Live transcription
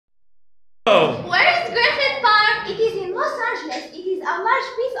Where is Griffith Park? It is in Los Angeles. It is a large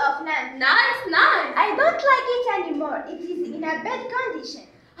piece of land. Nice, nice. I don't like it anymore. It is in a bad condition.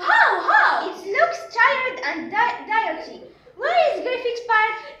 How? It looks tired and dirty. Where is Griffith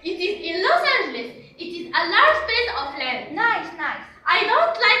Park? It is in Los Angeles. It is a large piece of land. Nice, nice. I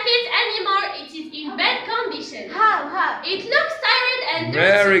don't like it anymore. It is in bad condition. How? It looks tired and dirty.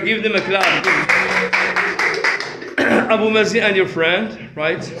 Very, give them a clap. Abu Mazi and your friend,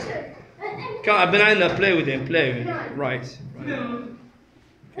 right? Come, Benayna, play with him, Right.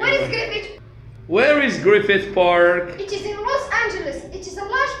 Where is Griffith? Where is Griffith Park? It is in Los Angeles. It is a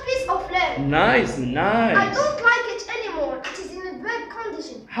large piece of land. Nice. I don't like it anymore. It is in a bad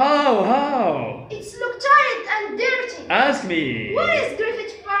condition. How? It looks tired and dirty. Ask me. Where is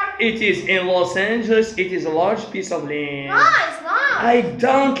Griffith Park? It is in Los Angeles. It is a large piece of land. Nice. I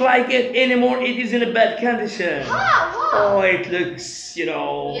don't like it anymore. It is in a bad condition. How? Oh, it looks, it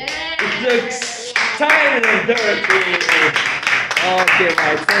looks tired and dirty. Okay,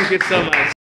 right. Thank you so much.